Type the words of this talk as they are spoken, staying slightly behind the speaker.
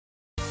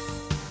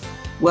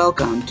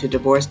Welcome to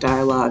Divorce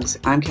Dialogues.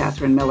 I'm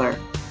Catherine Miller.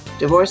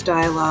 Divorce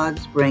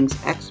Dialogues brings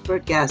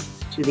expert guests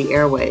to the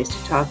airways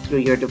to talk through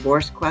your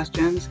divorce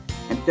questions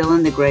and fill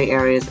in the gray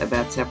areas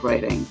about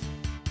separating.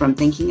 From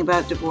thinking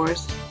about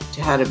divorce,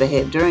 to how to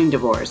behave during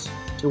divorce,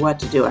 to what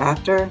to do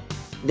after,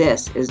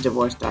 this is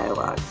Divorce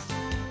Dialogues.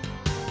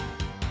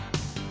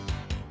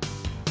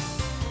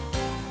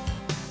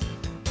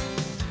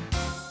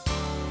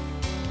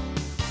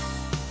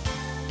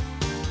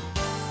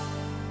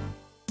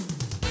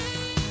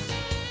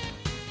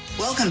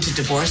 Welcome to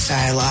Divorce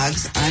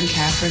Dialogues. I'm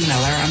Catherine Miller.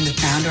 I'm the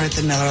founder at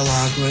the Miller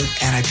Law Group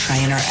and a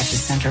trainer at the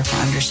Center for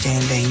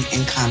Understanding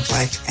in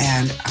Conflict.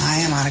 And I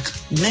am on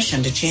a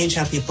mission to change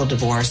how people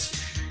divorce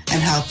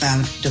and help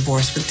them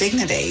divorce with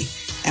dignity.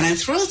 And I'm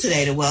thrilled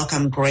today to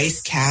welcome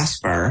Grace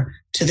Casper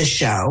to the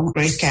show.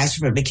 Grace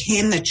Casper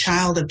became the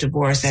child of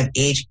divorce at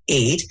age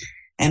 8.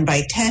 And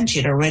by 10, she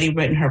had already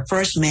written her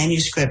first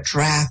manuscript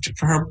draft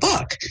for her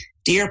book,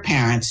 Dear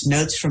Parents,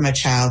 Notes from a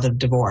Child of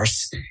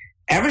Divorce.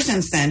 Ever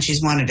since then,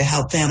 she's wanted to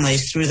help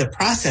families through the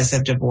process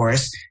of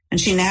divorce,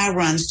 and she now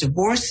runs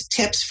Divorce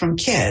Tips from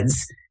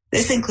Kids.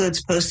 This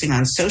includes posting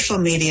on social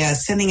media,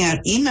 sending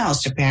out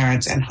emails to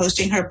parents, and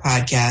hosting her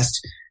podcast,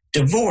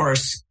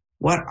 Divorce,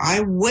 What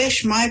I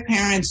Wish My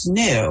Parents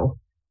Knew,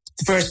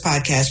 the first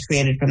podcast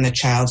created from the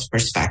child's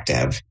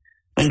perspective.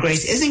 When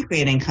Grace isn't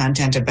creating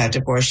content about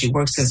divorce, she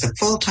works as a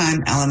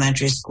full-time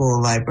elementary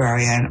school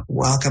librarian.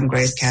 Welcome,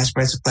 Grace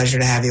Casper. It's a pleasure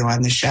to have you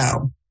on the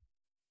show.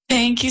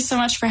 Thank you so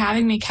much for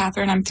having me,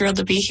 Catherine. I'm thrilled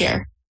to be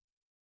here.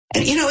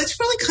 And, it's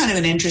really kind of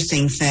an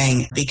interesting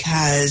thing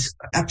because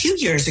a few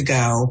years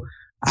ago,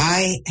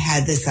 I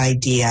had this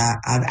idea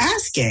of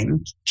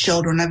asking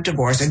children of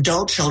divorce,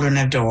 adult children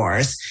of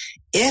divorce,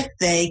 if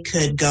they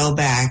could go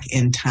back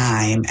in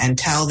time and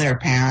tell their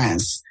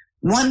parents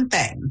one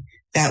thing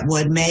that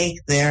would make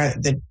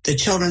the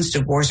children's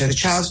divorce or the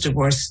child's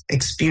divorce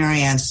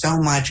experience so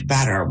much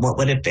better. What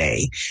would it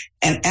be?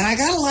 And I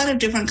got a lot of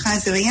different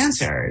kinds of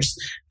answers,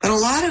 but a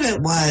lot of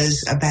it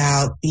was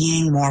about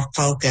being more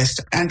focused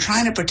and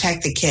trying to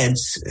protect the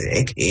kids,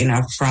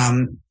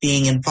 from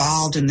being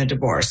involved in the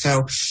divorce.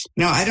 So,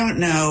 I don't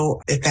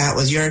know if that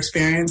was your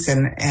experience,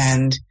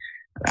 and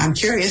I'm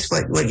curious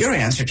what your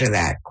answer to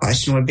that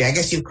question would be. I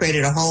guess you've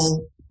created a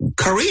whole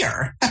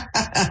career on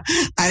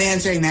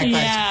answering that question.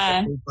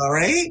 Yeah. For people,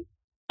 right?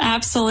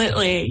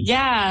 Absolutely.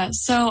 Yeah.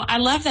 So I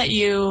love that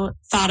you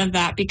thought of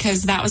that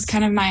because that was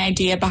kind of my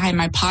idea behind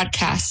my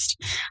podcast.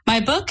 My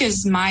book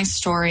is my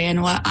story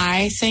and what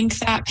I think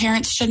that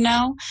parents should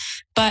know,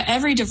 but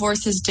every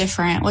divorce is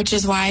different, which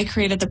is why I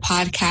created the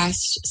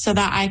podcast so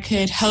that I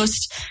could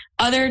host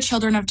other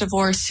children of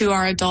divorce who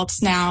are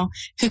adults now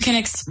who can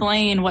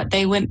explain what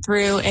they went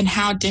through and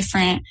how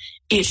different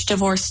each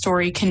divorce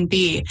story can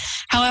be.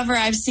 However,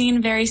 I've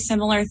seen very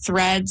similar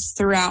threads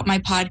throughout my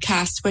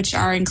podcast, which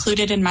are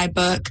included in my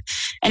book.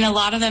 And a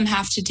lot of them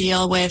have to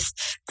deal with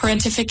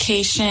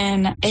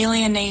parentification,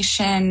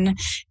 alienation,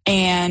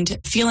 and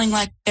feeling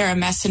like they're a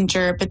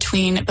messenger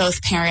between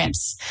both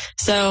parents.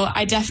 So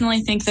I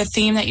definitely think the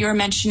theme that you were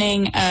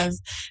mentioning of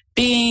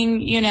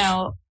being,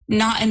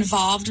 not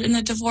involved in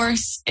the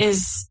divorce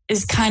is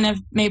kind of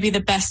maybe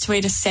the best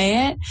way to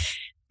say it,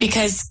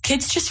 because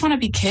kids just want to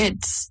be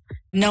kids.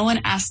 No one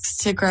asks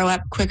to grow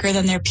up quicker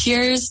than their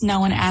peers. No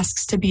one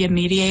asks to be a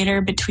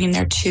mediator between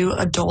their two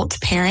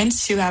adult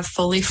parents who have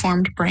fully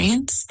formed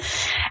brains.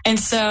 And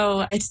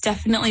so it's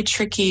definitely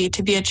tricky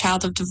to be a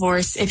child of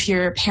divorce if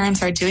your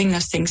parents are doing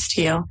those things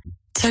to you.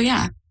 So,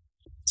 yeah.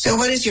 So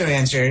what is your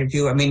answer?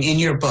 In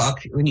your book,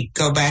 when you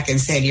go back and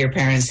say to your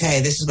parents,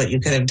 hey, this is what you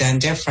could have done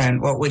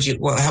different, how would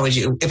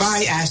you, if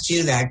I asked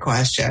you that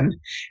question,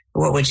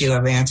 what would you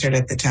have answered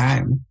at the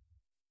time?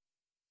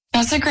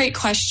 That's a great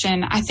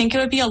question. I think it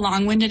would be a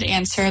long-winded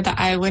answer that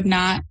I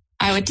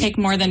would take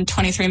more than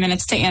 23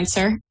 minutes to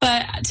answer.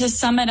 But to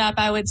sum it up,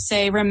 I would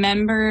say to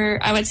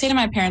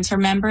my parents,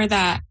 remember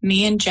that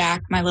me and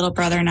Jack, my little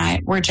brother, and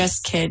I were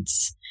just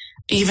kids.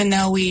 Even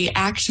though we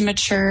act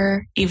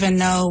mature, even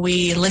though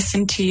we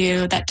listen to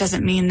you, that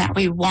doesn't mean that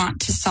we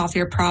want to solve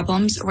your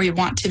problems or we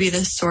want to be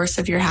the source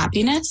of your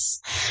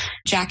happiness.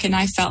 Jack and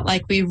I felt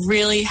like we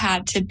really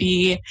had to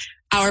be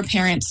our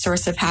parents'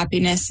 source of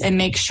happiness and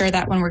make sure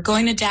that when we're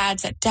going to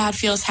dad's, that dad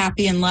feels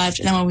happy and loved.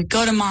 And then when we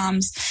go to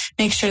mom's,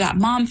 make sure that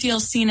mom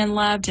feels seen and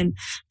loved. And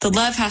the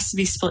love has to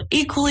be split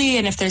equally.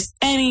 And if there's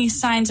any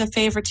signs of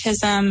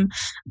favoritism,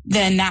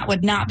 then that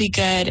would not be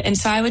good. And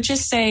so I would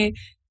just say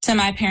to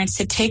my parents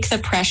to take the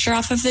pressure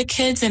off of the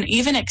kids and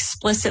even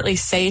explicitly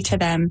say to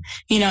them,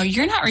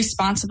 you're not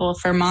responsible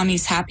for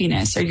mommy's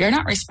happiness or you're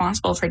not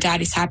responsible for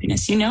daddy's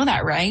happiness. You know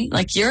that, right?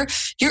 Like your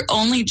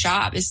only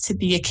job is to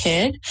be a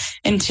kid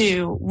and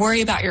to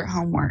worry about your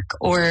homework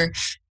or,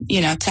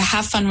 to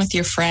have fun with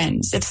your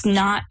friends. It's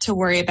not to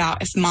worry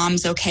about if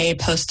mom's okay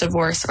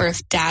post-divorce or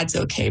if dad's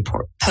okay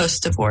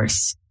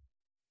post-divorce.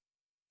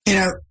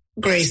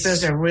 Grace,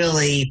 those are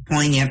really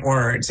poignant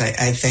words,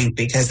 I think,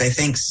 because I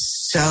think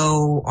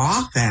so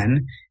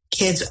often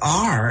kids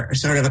are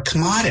sort of a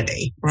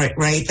commodity, right?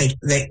 Like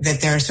that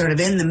they're sort of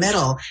in the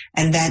middle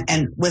and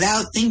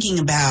without thinking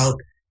about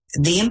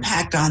the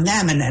impact on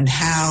them and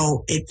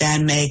how it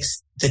then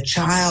makes the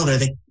child or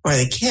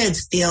the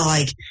kids feel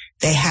like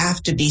they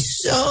have to be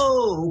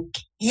so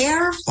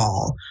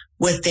careful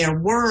with their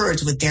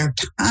words, with their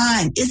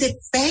time. Is it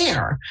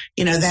fair?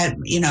 That,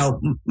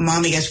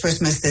 mommy gets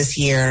Christmas this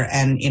year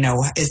and,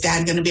 is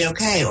dad going to be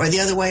okay? Or the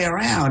other way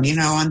around,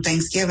 on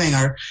Thanksgiving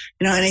or,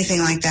 anything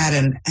like that.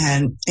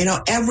 And,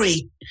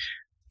 every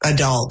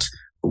adult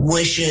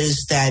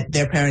wishes that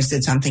their parents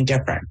did something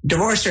different,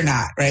 divorced or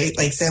not, right?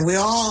 Like, so we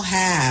all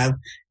have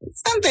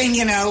something,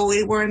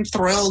 we weren't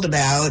thrilled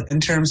about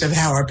in terms of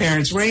how our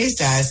parents raised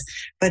us.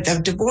 But the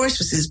divorce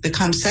has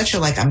become such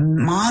a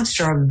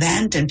monster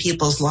event in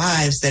people's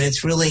lives that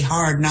it's really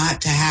hard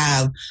not to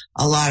have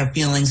a lot of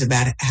feelings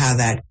about how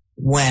that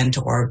went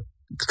or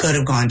could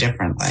have gone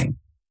differently.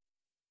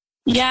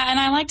 Yeah. And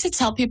I like to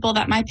tell people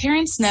that my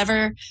parents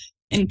never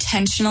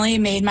intentionally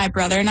made my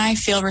brother and I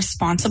feel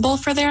responsible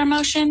for their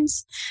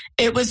emotions.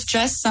 It was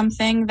just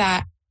something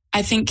that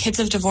I think kids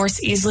of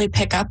divorce easily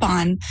pick up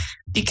on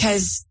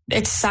because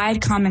it's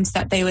side comments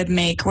that they would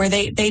make where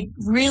they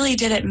really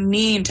didn't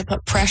mean to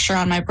put pressure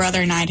on my brother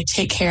and I to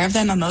take care of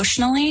them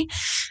emotionally.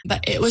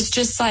 But it was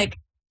just like,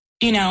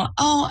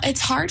 oh, it's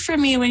hard for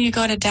me when you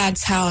go to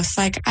dad's house.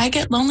 Like, I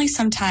get lonely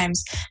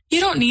sometimes. You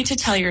don't need to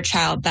tell your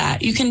child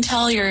that. You can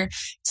tell your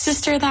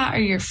sister that or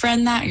your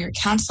friend that or your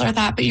counselor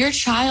that, but your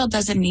child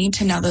doesn't need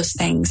to know those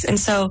things. And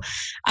so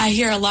I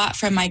hear a lot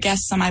from my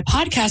guests on my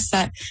podcast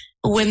that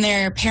when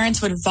their parents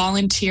would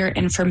volunteer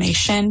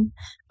information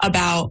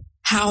about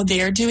how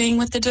they're doing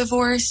with the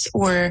divorce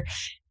or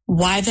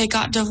why they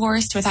got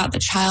divorced without the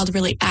child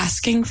really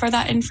asking for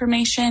that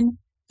information,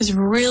 it was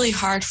really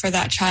hard for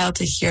that child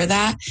to hear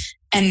that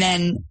and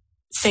then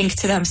think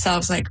to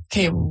themselves like,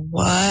 okay,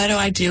 what do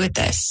I do with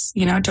this?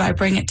 Do I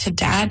bring it to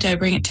dad? Do I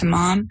bring it to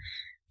mom?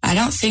 I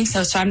don't think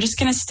so. So I'm just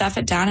going to stuff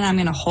it down and I'm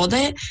going to hold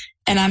it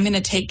and I'm going to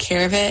take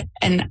care of it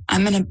and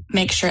I'm going to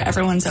make sure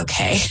everyone's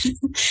okay.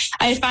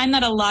 I find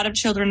that a lot of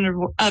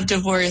children of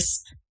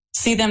divorce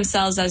see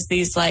themselves as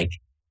these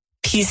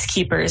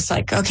peacekeepers,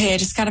 okay, I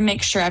just got to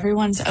make sure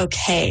everyone's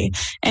okay.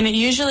 And it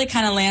usually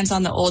kind of lands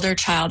on the older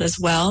child as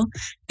well.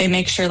 They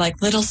make sure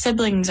little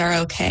siblings are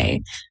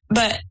okay.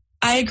 But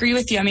I agree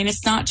with you. I mean,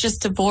 it's not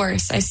just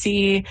divorce. I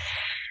see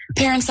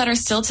parents that are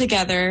still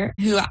together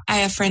I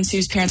have friends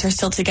whose parents are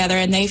still together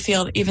and they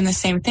feel even the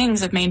same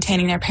things of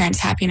maintaining their parents'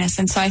 happiness.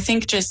 And so I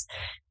think just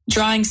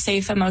drawing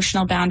safe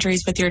emotional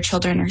boundaries with your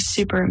children are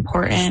super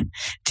important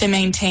to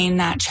maintain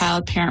that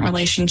child-parent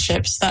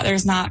relationship so that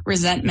there's not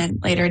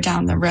resentment later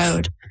down the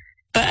road.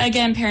 But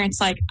again, parents,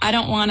 I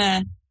don't want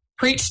to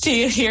preach to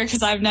you here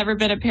because I've never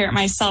been a parent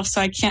myself, so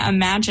I can't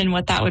imagine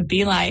what that would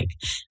be like.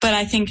 But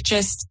I think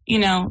just,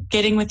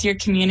 getting with your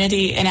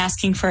community and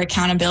asking for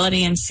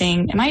accountability and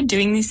saying, am I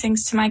doing these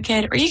things to my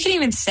kid? Or you can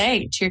even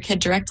say to your kid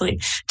directly,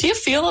 do you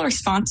feel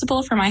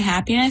responsible for my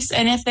happiness?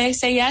 And if they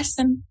say yes,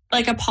 then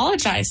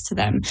apologize to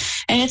them.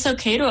 And it's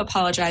okay to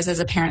apologize as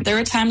a parent. There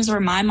were times where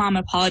my mom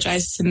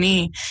apologized to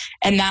me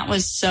and that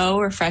was so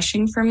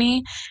refreshing for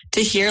me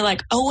to hear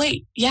oh,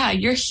 wait, yeah,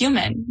 you're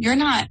human. You're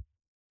not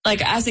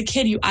as a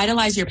kid, you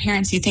idolize your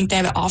parents. You think they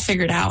have it all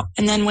figured out.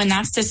 And then when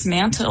that's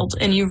dismantled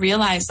and you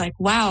realize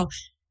wow,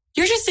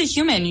 you're just a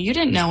human. You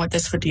didn't know what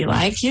this would be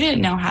like. You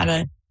didn't know how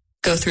to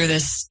go through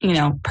this,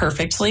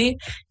 perfectly.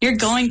 You're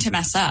going to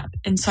mess up.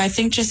 And so I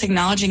think just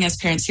acknowledging as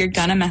parents, you're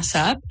going to mess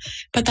up,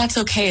 but that's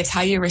okay. It's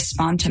how you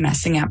respond to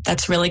messing up.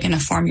 That's really going to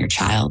form your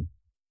child.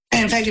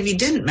 And in fact, if you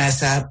didn't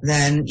mess up,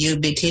 then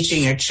you'd be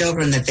teaching your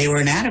children that they were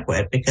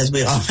inadequate because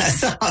we all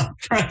mess up,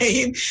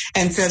 right?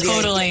 And so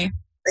Totally.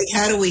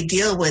 How do we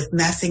deal with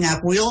messing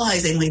up,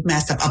 realizing we've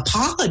messed up?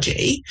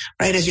 Apology,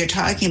 right? As you're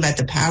talking about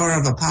the power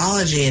of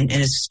apology, and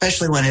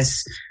especially when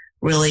it's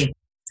really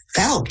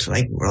felt,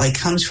 really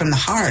comes from the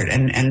heart,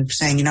 and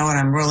saying, you know what,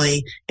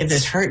 if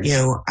this hurt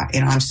you,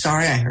 I'm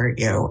sorry I hurt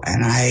you,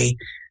 and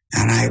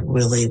I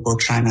really will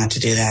try not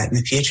to do that in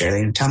the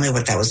future. Tell me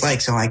what that was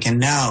like so I can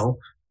know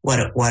what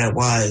it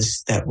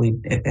was that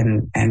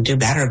and do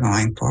better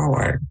going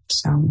forward.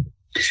 So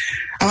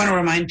I want to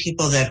remind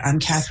people that I'm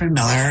Catherine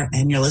Miller,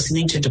 and you're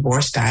listening to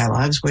Divorce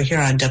Dialogues. We're here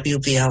on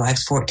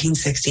WVOX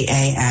 1460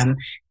 AM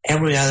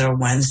every other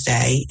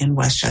Wednesday in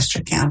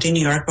Westchester County,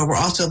 New York, but we're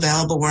also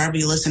available wherever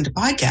you listen to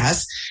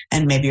podcasts,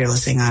 and maybe you're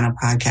listening on a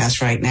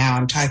podcast right now.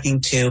 I'm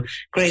talking to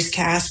Grace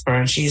Casper,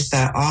 and she's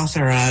the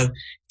author of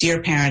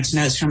Dear Parents,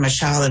 Notes from a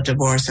Child of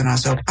Divorce, and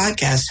also a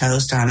podcast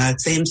host on the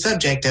same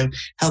subject of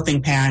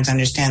helping parents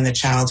understand the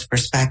child's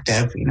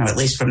perspective, at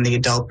least from the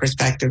adult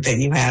perspective that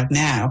you have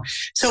now.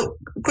 So,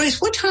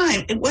 Grace,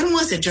 when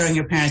was it during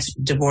your parents'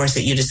 divorce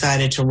that you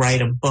decided to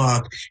write a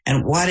book,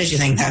 and why did you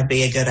think that'd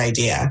be a good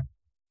idea?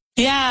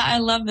 Yeah, I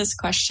love this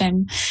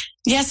question.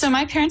 Yeah, so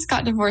my parents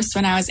got divorced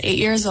when I was 8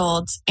 years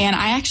old, and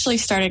I actually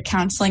started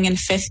counseling in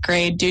 5th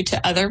grade due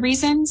to other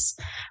reasons.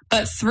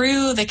 But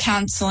through the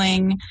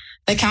counseling,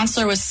 the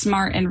counselor was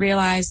smart and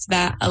realized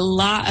that a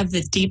lot of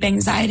the deep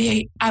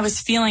anxiety I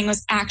was feeling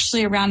was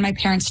actually around my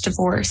parents'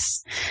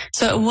 divorce.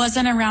 So it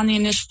wasn't around the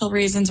initial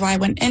reasons why I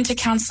went into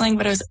counseling,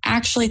 but it was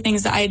actually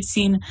things that I had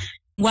seen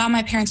while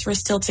my parents were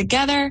still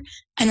together.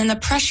 And then the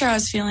pressure I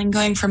was feeling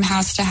going from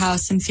house to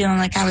house and feeling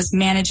like I was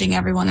managing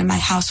everyone in my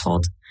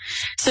household.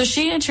 So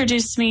she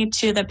introduced me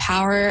to the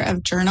power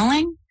of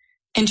journaling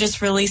and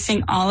just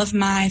releasing all of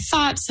my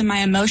thoughts and my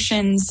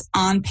emotions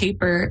on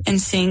paper and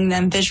seeing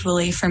them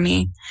visually for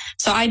me.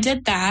 So I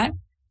did that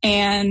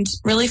and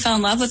really fell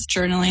in love with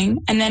journaling.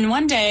 And then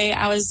one day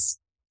I was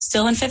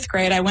still in 5th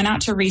grade. I went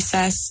out to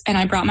recess and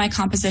I brought my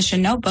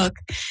composition notebook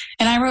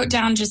and I wrote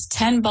down just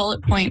 10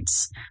 bullet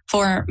points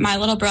for my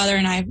little brother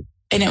and I,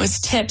 and it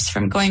was tips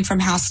from going from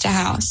house to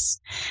house.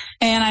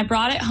 And I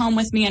brought it home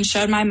with me and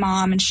showed my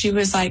mom, and she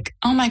was like,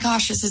 oh my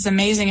gosh, this is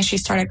amazing. And she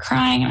started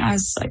crying, and I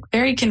was like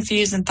very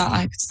confused and thought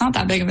like, it's not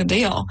that big of a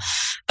deal.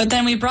 But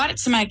then we brought it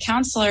to my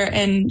counselor,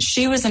 and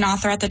she was an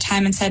author at the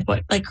time and said,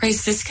 what, like,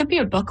 Grace, this could be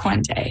a book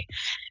one day.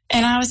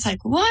 And I was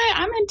like, what?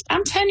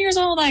 I'm 10 years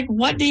old. Like,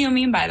 what do you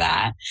mean by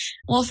that?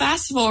 Well,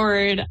 fast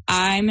forward,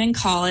 I'm in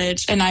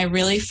college, and I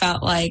really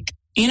felt like,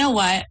 you know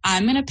what?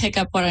 I'm going to pick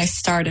up what I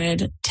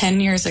started 10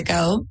 years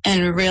ago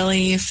and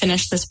really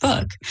finish this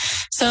book.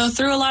 So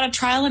through a lot of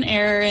trial and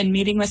error and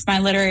meeting with my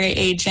literary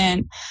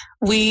agent,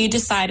 we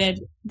decided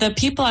the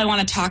people I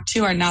want to talk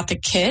to are not the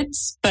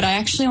kids, but I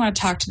actually want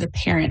to talk to the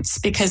parents,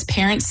 because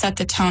parents set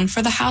the tone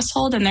for the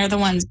household and they're the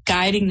ones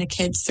guiding the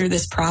kids through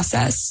this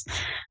process.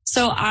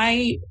 So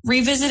I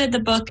revisited the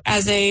book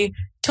as a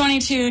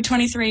 22,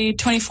 23,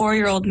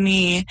 24-year-old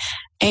me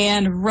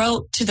and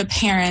wrote to the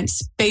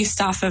parents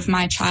based off of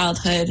my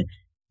childhood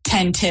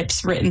 10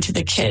 tips written to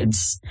the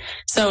kids.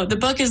 So the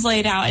book is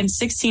laid out in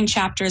 16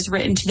 chapters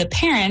written to the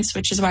parents,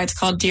 which is why it's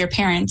called Dear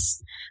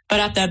Parents.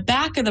 But at the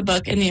back of the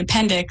book in the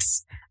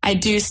appendix, I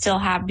do still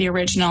have the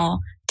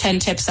original 10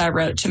 tips I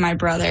wrote to my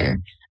brother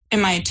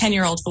in my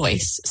 10-year-old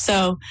voice.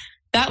 So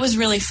that was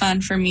really fun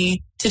for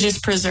me to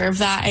just preserve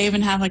that. I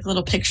even have like a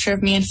little picture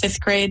of me in 5th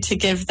grade to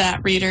give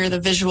that reader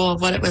the visual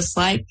of what it was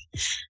like.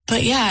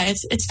 But yeah,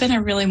 it's been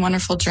a really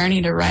wonderful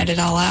journey to write it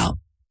all out.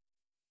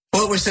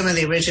 What were some of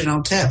the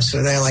original tips?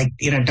 Were they like,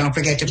 don't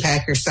forget to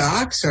pack your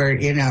socks, or,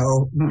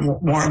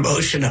 more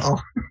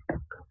emotional?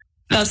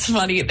 That's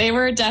funny. They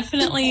were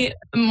definitely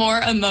more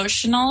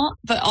emotional,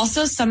 but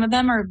also some of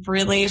them are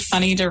really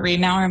funny to read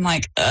now. I'm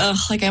like, ugh,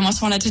 like I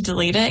almost wanted to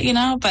delete it,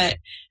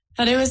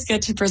 but it was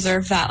good to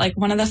preserve that. Like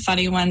one of the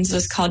funny ones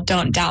was called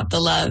Don't Doubt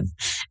the Love.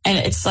 And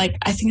it's like,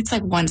 I think it's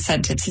like one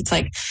sentence. It's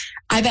like,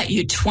 I bet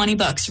you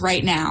 $20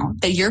 right now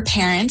that your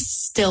parents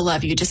still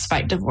love you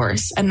despite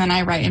divorce. And then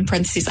I write in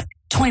parentheses like,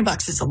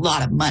 $20 is a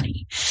lot of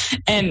money.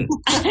 And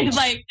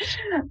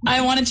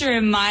I wanted to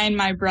remind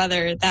my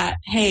brother that,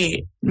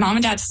 hey, mom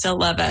and dad still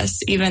love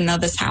us, even though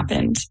this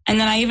happened. And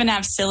then I even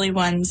have silly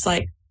ones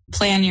like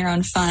Plan Your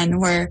Own Fun,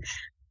 where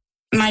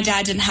my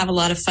dad didn't have a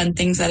lot of fun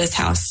things at his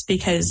house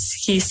because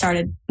he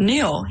started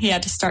new. He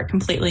had to start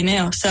completely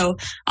new. So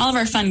all of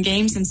our fun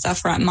games and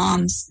stuff were at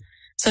mom's.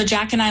 So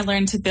Jack and I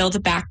learned to build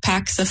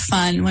backpacks of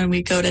fun when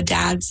we go to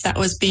dad's that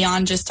was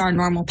beyond just our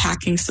normal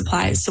packing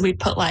supplies. So we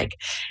put like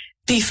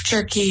beef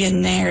jerky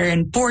in there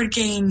and board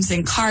games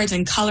and cards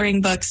and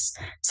coloring books.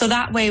 So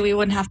that way we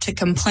wouldn't have to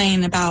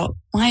complain about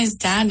why is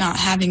dad not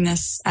having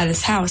this at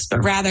his house,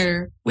 but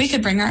rather we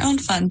could bring our own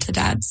fun to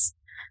dad's.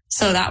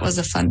 So that was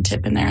a fun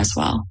tip in there as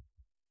well.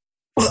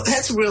 Well,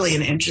 that's really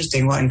an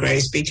interesting one,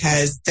 Grace,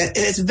 because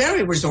it's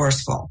very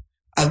resourceful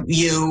of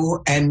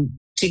you and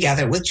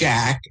together with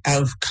Jack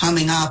of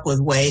coming up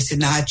with ways to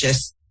not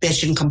just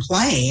bitch and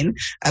complain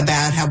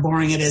about how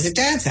boring it is at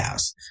dad's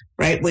house,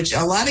 right? Which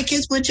a lot of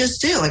kids would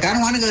just do. Like, I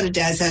don't want to go to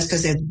dad's house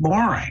because it's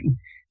boring.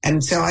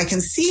 And so I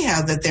can see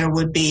how that there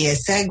would be a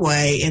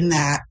segue in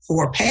that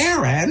for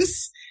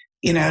parents,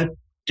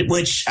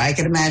 which I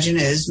can imagine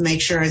is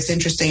make sure it's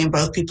interesting in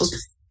both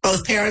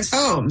parents'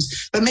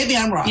 homes. But maybe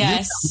I'm wrong.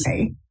 Yes.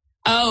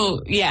 Oh,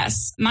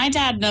 yes. My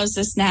dad knows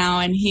this now,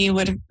 and he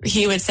would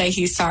say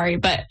he's sorry,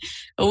 but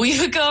we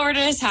would go over to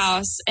his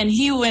house, and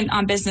he went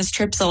on business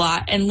trips a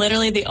lot, and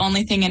literally the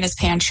only thing in his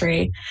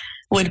pantry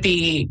would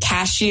be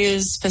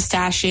cashews,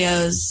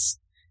 pistachios,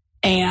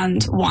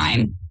 and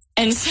wine.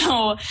 And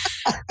so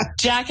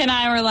Jack and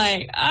I were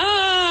like,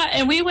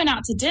 and we went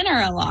out to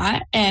dinner a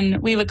lot,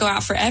 and we would go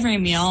out for every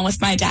meal with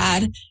my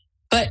dad.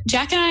 But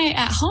Jack and I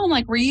at home,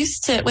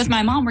 with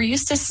my mom, we're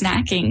used to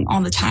snacking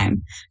all the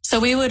time. So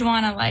we would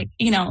want to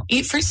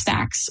eat fruit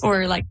snacks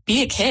or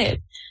be a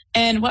kid.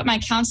 And what my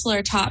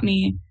counselor taught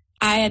me,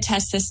 I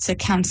attest this to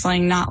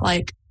counseling, not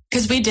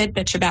because we did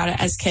bitch about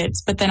it as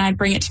kids, but then I'd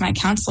bring it to my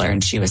counselor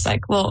and she was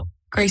like, well,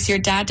 Grace, your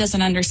dad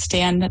doesn't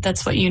understand that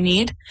that's what you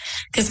need.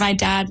 Because my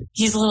dad,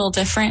 he's a little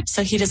different.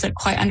 So he doesn't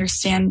quite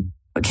understand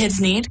what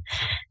kids need.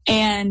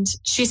 And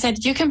she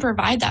said, you can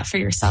provide that for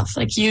yourself.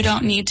 You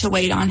don't need to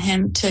wait on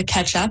him to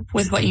catch up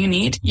with what you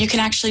need. You can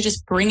actually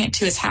just bring it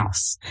to his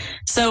house.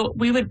 So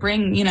we would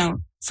bring,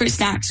 fruit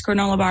snacks,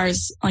 granola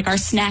bars, our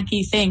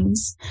snacky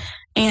things.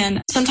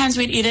 And sometimes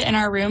we'd eat it in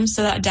our room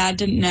so that dad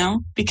didn't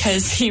know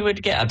because he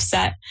would get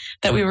upset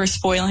that we were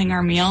spoiling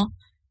our meal.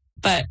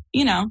 But,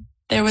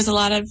 there was a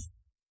lot of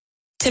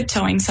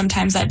tiptoeing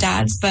sometimes at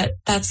dad's, but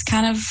that's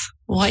kind of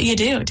what you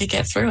do to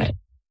get through it.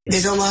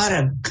 There's a lot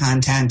of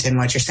content in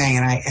what you're saying,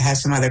 and I have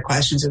some other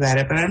questions about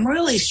it, but I'm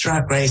really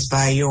struck, Grace,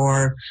 by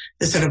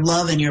the sort of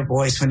love in your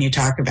voice when you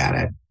talk about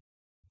it.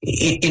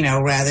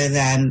 Rather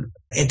than,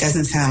 it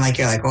doesn't sound like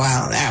you're like,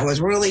 wow, that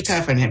was really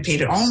tough, and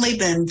Peter only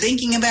been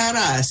thinking about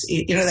us.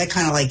 That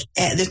kind of like,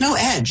 there's no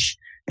edge.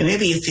 And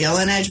maybe you feel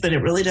an edge, but it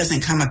really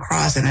doesn't come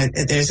across, and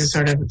there's a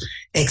sort of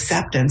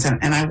acceptance.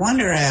 And I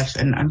wonder if,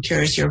 and I'm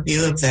curious your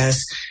view of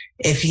this,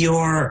 if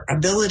your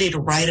ability to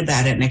write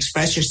about it and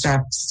express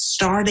yourself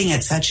starting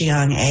at such a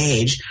young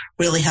age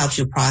really helps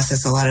you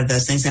process a lot of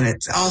those things. And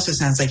it also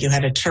sounds like you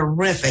had a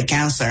terrific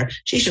counselor.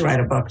 She should write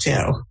a book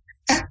too.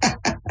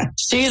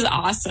 She's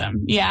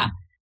awesome. Yeah.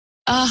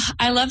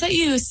 I love that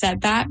you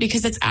said that,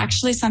 because it's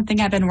actually something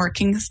I've been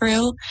working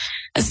through,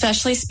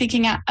 especially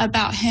speaking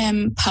about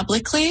him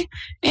publicly,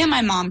 and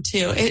my mom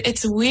too.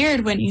 It's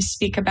weird when you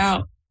speak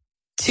about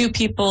two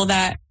people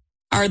that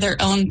are their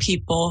own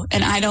people,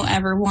 and I don't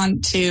ever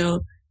want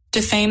to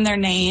defame their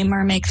name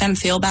or make them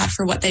feel bad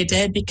for what they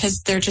did,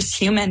 because they're just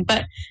human.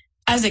 But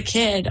as a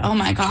kid, oh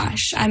my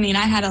gosh, I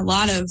had a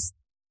lot of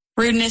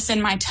rudeness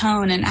in my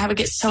tone, and I would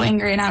get so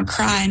angry and I would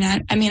cry.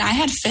 And I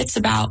had fits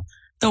about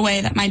the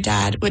way that my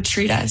dad would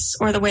treat us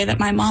or the way that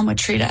my mom would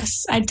treat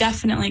us. I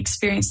definitely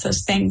experienced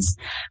those things.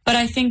 But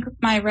I think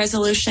my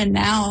resolution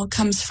now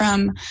comes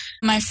from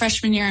my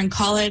freshman year in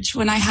college,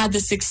 when I had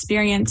this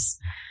experience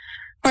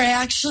where I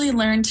actually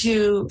learned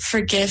to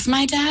forgive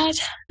my dad.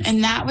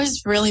 And that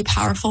was really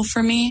powerful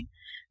for me,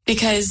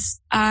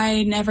 because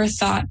I never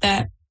thought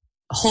that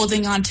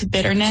holding on to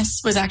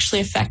bitterness was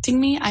actually affecting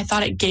me. I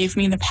thought it gave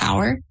me the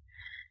power.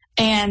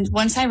 And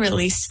once I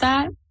released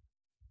that,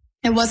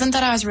 it wasn't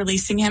that I was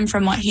releasing him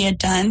from what he had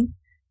done,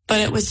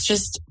 but it was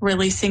just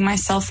releasing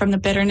myself from the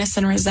bitterness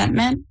and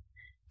resentment.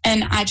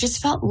 And I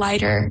just felt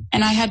lighter.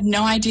 And I had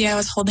no idea I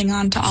was holding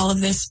on to all of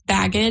this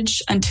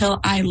baggage until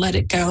I let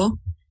it go.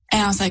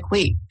 And I was like,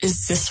 wait,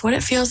 is this what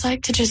it feels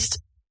like to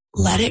just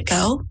let it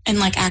go and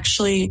like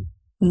actually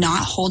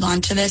not hold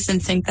on to this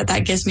and think that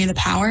that gives me the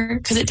power?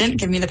 Because it didn't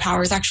give me the power.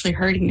 It was actually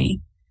hurting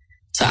me.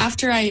 So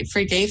after I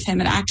forgave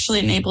him, it actually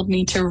enabled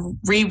me to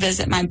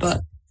revisit my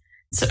book.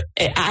 So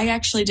I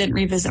actually didn't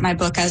revisit my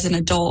book as an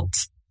adult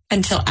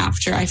until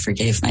after I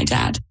forgave my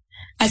dad.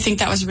 I think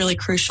that was really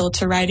crucial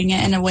to writing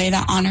it in a way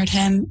that honored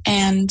him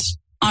and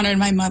honored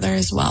my mother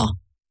as well.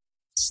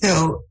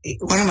 So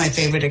one of my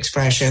favorite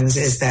expressions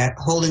is that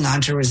holding on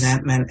to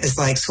resentment is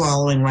like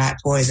swallowing rat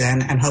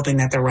poison and hoping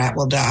that the rat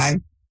will die.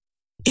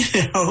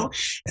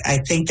 I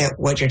think that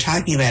what you're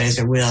talking about is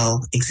a real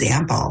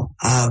example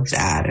of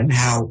that, and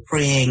how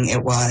freeing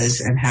it was,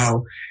 and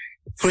how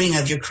freeing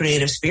of your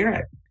creative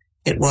spirit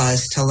it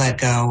was to let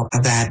go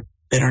of that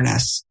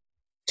bitterness,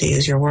 to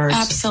use your words.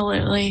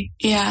 Absolutely.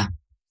 Yeah.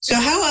 So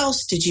how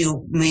else did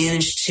you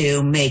manage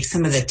to make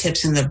some of the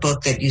tips in the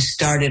book that you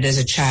started as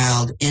a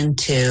child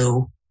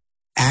into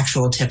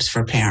actual tips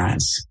for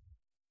parents?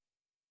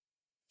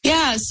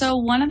 Yeah. So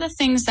one of the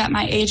things that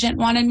my agent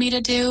wanted me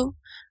to do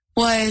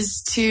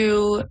was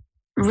to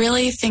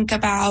really think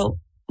about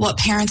what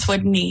parents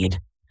would need.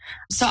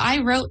 So I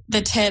wrote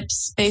the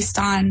tips based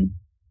on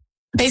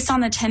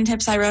the 10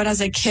 tips I wrote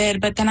as a kid,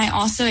 but then I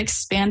also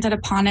expanded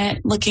upon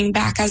it, looking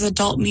back as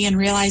adult me and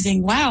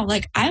realizing, wow,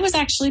 like I was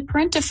actually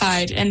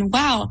parentified, and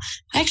wow,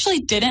 I actually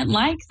didn't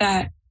like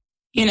that.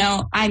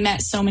 I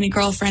met so many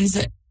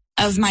girlfriends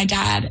of my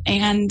dad,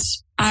 and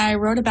I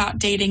wrote about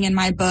dating in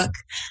my book.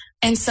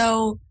 And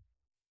so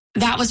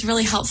that was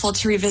really helpful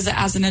to revisit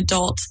as an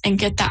adult and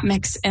get that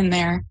mix in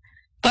there.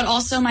 But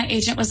also my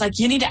agent was like,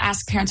 you need to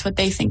ask parents what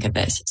they think of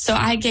this. So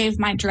I gave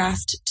my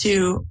draft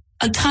to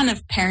a ton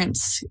of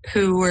parents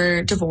who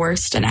were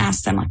divorced and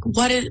asked them, like,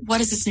 what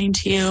does this mean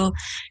to you?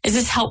 Is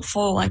this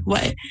helpful? Like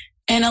what?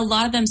 And a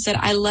lot of them said,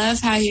 I love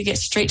how you get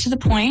straight to the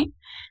point,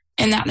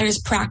 and that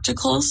there's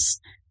practicals,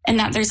 and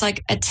that there's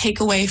like a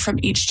takeaway from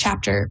each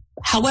chapter.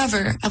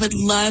 However, I would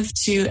love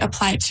to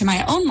apply it to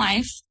my own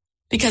life,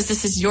 because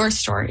this is your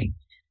story.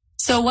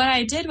 So what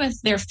I did with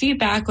their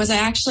feedback was I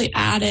actually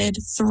added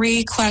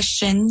 3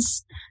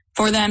 questions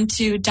for them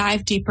to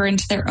dive deeper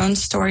into their own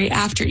story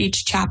after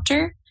each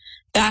chapter,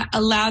 that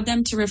allowed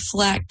them to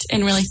reflect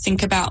and really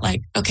think about,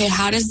 like, okay,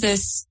 how does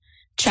this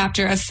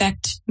chapter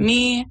affect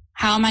me?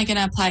 How am I going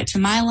to apply it to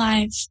my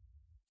life?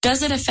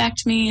 Does it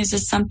affect me? Is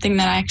this something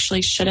that I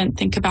actually shouldn't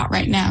think about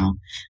right now?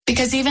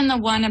 Because even the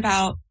one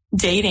about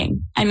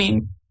dating,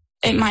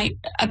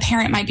 a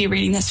parent might be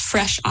reading this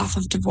fresh off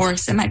of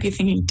divorce and might be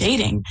thinking,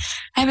 dating?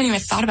 I haven't even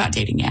thought about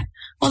dating yet.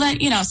 Well, then,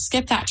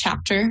 skip that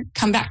chapter,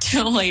 come back to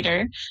it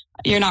later.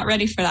 You're not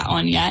ready for that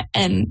one yet.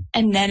 And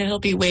then it'll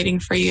be waiting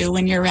for you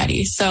when you're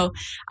ready. So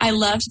I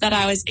loved that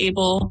I was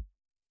able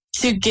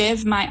to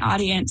give my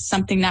audience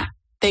something that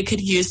they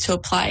could use to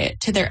apply it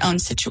to their own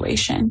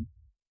situation.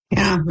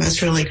 Yeah,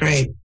 that's really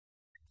great.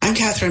 I'm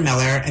Catherine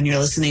Miller, and you're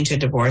listening to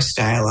Divorce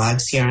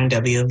Dialogues here on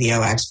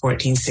WVOX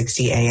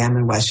 1460 AM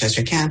in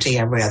Westchester County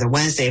every other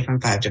Wednesday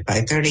from 5 to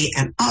 5:30,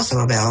 and also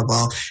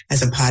available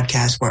as a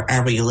podcast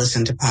wherever you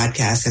listen to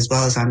podcasts, as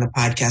well as on the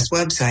podcast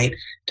website,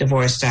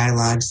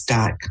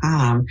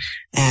 divorcedialogues.com.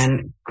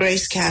 And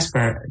Grace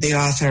Casper, the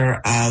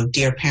author of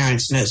Dear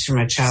Parents, Notes from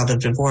a Child of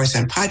Divorce,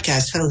 and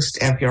podcast host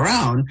of your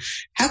own,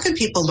 how can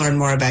people learn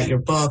more about your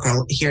book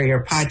or hear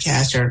your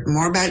podcast or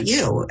more about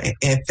you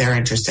if they're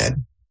interested?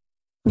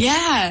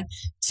 Yeah.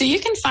 So you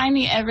can find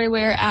me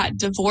everywhere at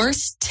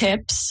Divorce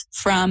Tips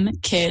from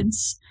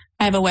Kids.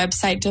 I have a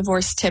website,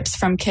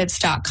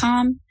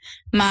 divorcetipsfromkids.com.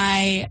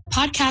 My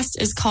podcast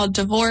is called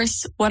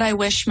Divorce, What I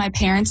Wish My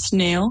Parents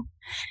Knew.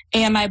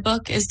 And my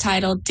book is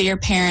titled Dear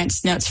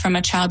Parents, Notes from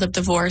a Child of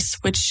Divorce,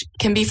 which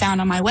can be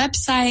found on my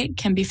website,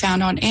 can be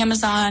found on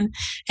Amazon,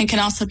 and can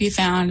also be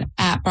found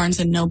at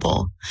Barnes &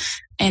 Noble.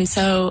 And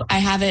so I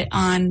have it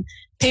on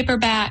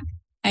paperback.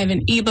 I have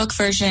an ebook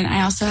version.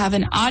 I also have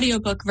an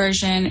audiobook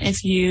version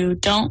if you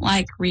don't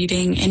like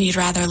reading and you'd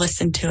rather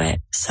listen to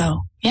it.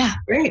 So, yeah.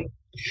 Great.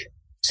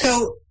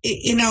 So,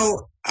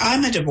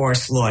 I'm a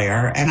divorce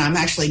lawyer, and I'm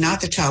actually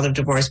not the child of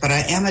divorce, but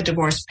I am a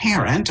divorced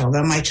parent,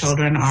 although my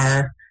children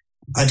are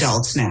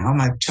adults now,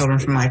 my children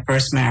from my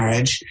first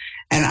marriage.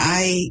 And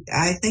I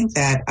think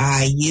that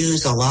I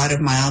use a lot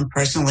of my own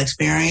personal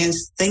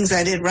experience, things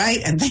I did right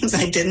and things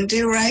I didn't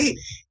do right,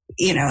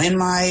 in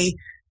my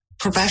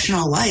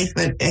professional life.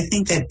 But I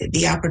think that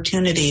the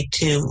opportunity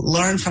to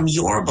learn from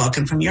your book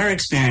and from your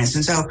experience.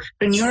 And so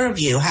in your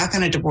view, how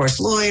can a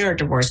divorce lawyer, a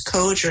divorce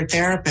coach, or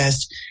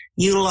therapist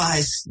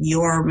utilize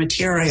your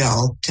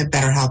material to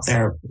better help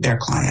their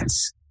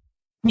clients?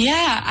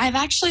 Yeah, I've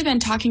actually been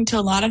talking to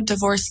a lot of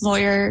divorce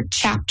lawyer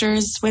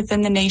chapters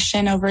within the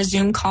nation over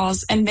Zoom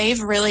calls, and they've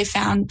really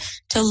found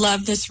to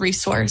love this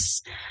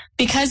resource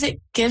because it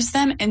gives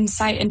them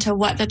insight into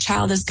what the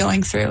child is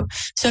going through.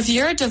 So if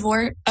you're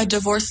a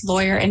divorce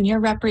lawyer and you're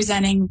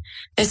representing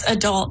this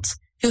adult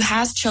who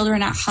has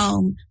children at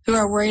home who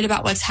are worried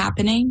about what's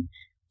happening,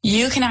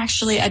 you can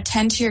actually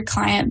attend to your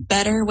client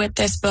better with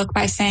this book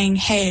by saying,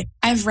 hey,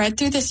 I've read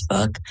through this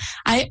book.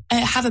 I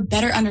have a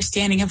better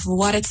understanding of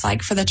what it's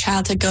like for the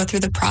child to go through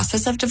the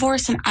process of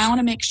divorce. And I want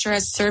to make sure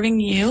as serving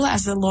you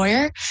as a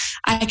lawyer,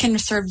 I can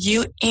serve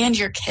you and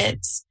your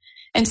kids.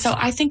 And so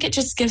I think it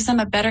just gives them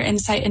a better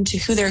insight into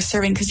who they're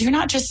serving, because you're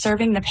not just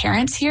serving the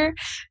parents here.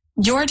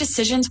 Your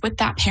decisions with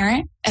that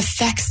parent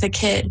affects the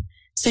kid.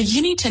 So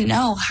you need to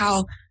know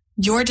how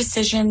your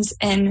decisions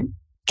in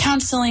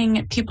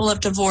counseling people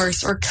of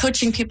divorce or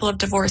coaching people of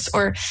divorce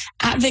or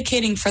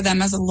advocating for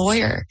them as a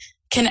lawyer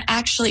can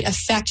actually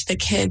affect the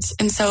kids.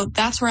 And so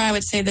that's where I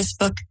would say this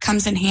book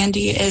comes in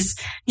handy is,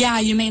 yeah,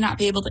 you may not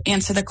be able to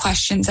answer the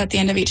questions at the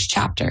end of each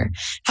chapter.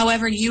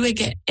 However, you would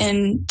get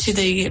into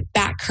the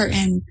back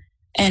curtain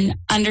and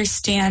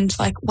understand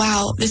like,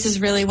 wow, this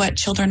is really what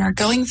children are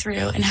going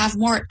through, and have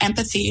more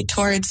empathy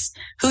towards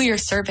who you're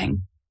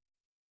serving.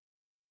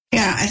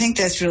 Yeah, I think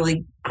that's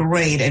really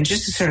great. And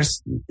just to sort of,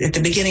 at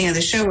the beginning of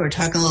the show, we were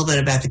talking a little bit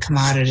about the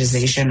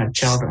commoditization of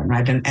children,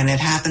 right? And it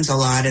happens a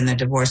lot in the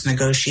divorce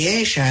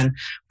negotiation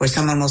where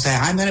someone will say,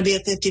 I'm going to be a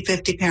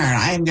 50-50 parent.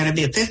 I am going to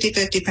be a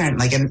 50-50 parent.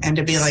 Like, and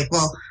to be like,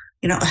 well,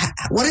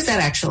 what does that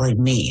actually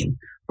mean?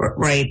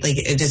 Right? Like,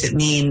 does it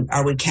mean,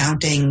 are we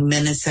counting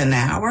minutes and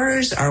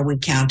hours? Are we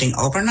counting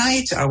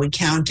overnights? Are we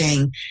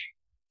counting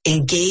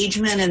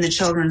engagement in the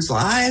children's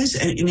lives?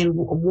 I mean,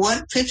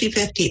 what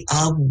 50-50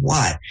 of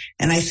what?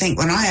 And I think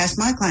when I ask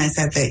my clients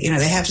that,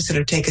 they have to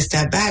sort of take a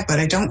step back, but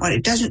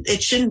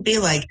it shouldn't be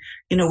like,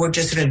 we're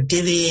just sort of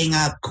divvying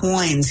up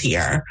coins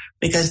here,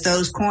 because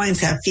those coins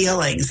have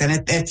feelings,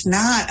 and it's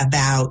not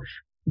about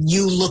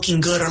you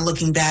looking good or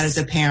looking bad as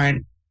a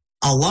parent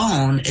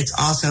alone. It's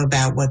also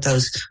about what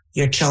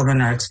your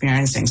children are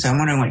experiencing. So I'm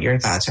wondering what your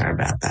thoughts are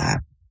about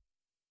that.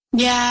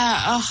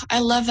 Yeah. Oh, I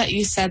love that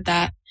you said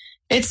that.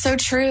 It's so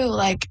true.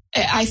 Like,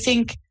 I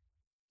think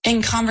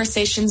in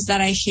conversations that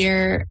I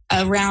hear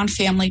around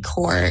family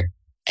court,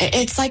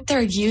 it's like they're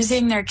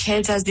using their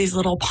kids as these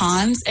little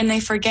pawns, and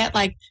they forget,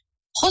 like,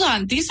 hold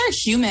on, these are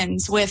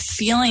humans with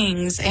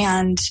feelings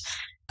and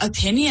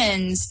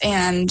opinions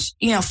and,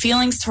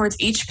 feelings towards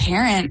each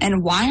parent.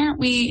 And why aren't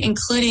we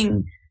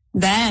including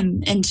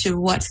them into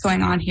what's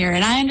going on here?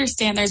 And I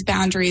understand there's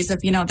boundaries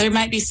of, there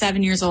might be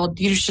 7 years old.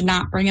 You should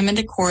not bring them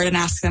into court and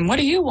ask them, what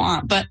do you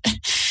want? But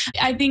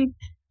I think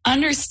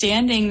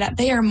understanding that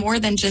they are more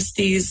than just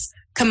these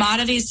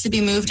commodities to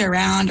be moved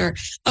around, or,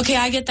 okay,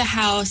 I get the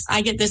house,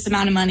 I get this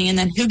amount of money, and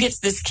then who gets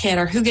this kid,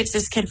 or who gets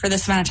this kid for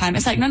this amount of time?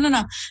 It's like,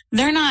 no.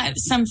 They're not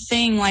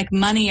something like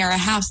money or a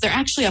house. They're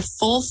actually a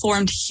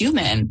full-formed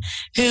human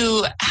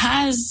who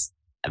has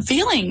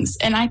feelings.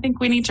 And I think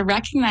we need to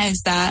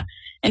recognize that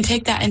and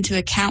take that into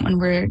account when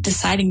we're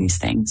deciding these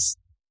things.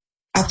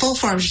 A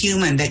full-formed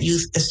human that you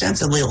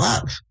ostensibly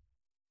love.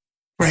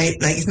 right?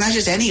 Like, it's not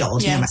just any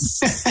old human.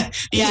 These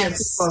are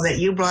people that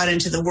you brought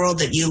into the world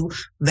that you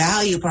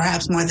value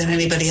perhaps more than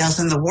anybody else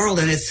in the world.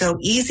 And it's so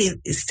easy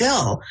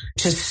still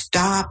to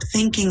stop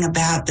thinking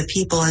about the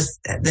people as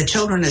the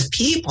children as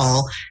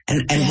people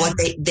and what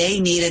they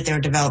need at their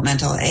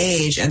developmental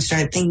age, and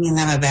start thinking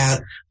them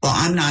about, well,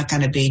 I'm not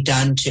going to be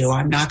done to,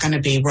 I'm not going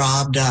to be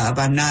robbed of,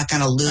 I'm not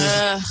going to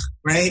lose,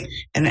 right?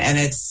 And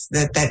it's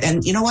that,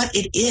 and you know what?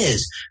 It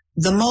is.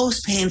 The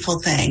most painful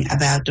thing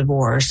about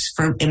divorce,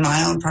 in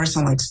my own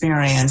personal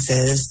experience,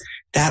 is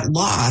that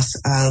loss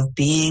of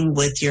being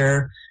with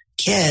your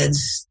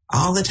kids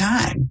all the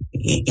time,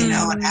 you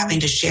know, and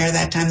having to share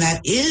that time.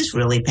 That is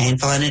really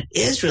painful, and it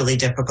is really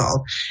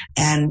difficult.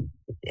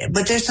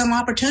 But there's some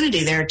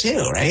opportunity there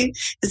too, right?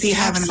 Because you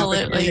have an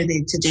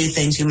opportunity to do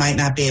things you might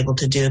not be able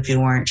to do if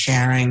you weren't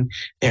sharing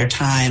their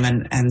time.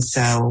 And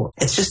so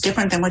it's just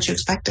different than what you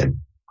expected.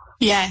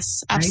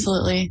 Yes,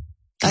 absolutely.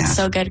 Right? That's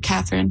so good,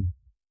 Catherine.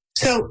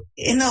 So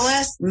in the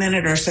last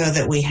minute or so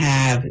that we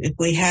have, if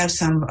we have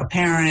a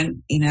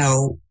parent, you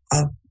know,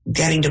 of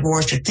getting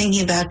divorced or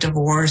thinking about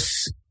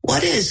divorce,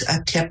 what is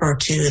a tip or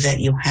two that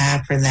you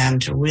have for them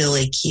to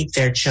really keep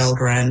their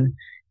children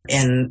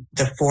in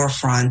the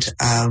forefront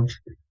of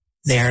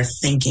their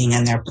thinking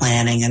and their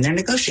planning and their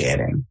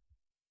negotiating?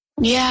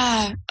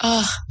 Yeah.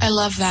 Oh, I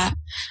love that.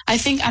 I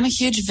think I'm a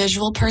huge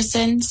visual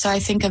person. So I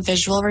think a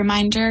visual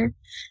reminder,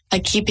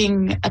 like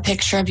keeping a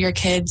picture of your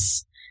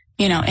kids,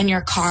 you know, in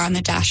your car on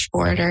the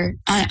dashboard or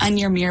on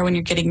your mirror when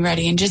you're getting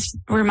ready, and just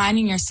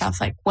reminding yourself,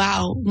 like,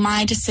 wow,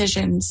 my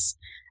decisions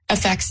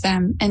affects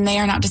them and they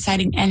are not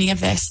deciding any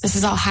of this. This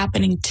is all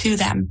happening to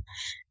them.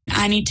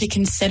 I need to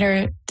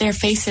consider their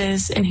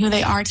faces and who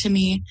they are to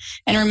me,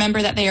 and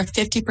remember that they are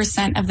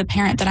 50% of the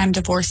parent that I'm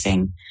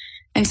divorcing.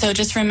 And so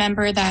just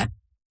remember that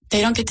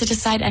they don't get to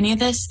decide any of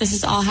this. This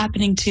is all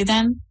happening to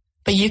them,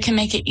 but you can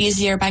make it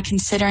easier by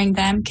considering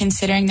them,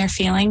 considering their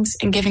feelings,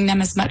 and giving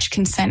them as much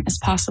consent as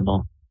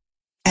possible.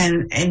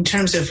 And in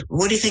terms of,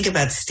 what do you think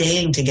about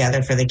staying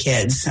together for the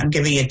kids? I'm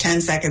giving you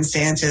 10 seconds to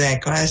answer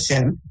that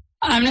question.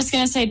 I'm just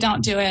going to say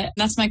don't do it.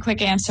 That's my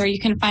quick answer. You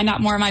can find out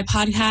more on my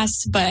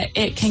podcast, but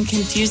it can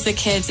confuse the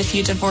kids if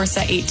you divorce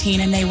at 18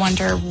 and they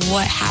wonder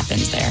what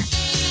happens there.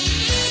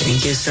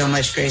 Thank you so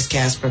much, Grace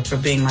Casper, for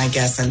being my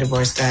guest on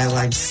Divorce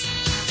Dialogues.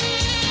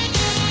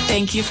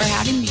 Thank you for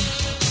having me.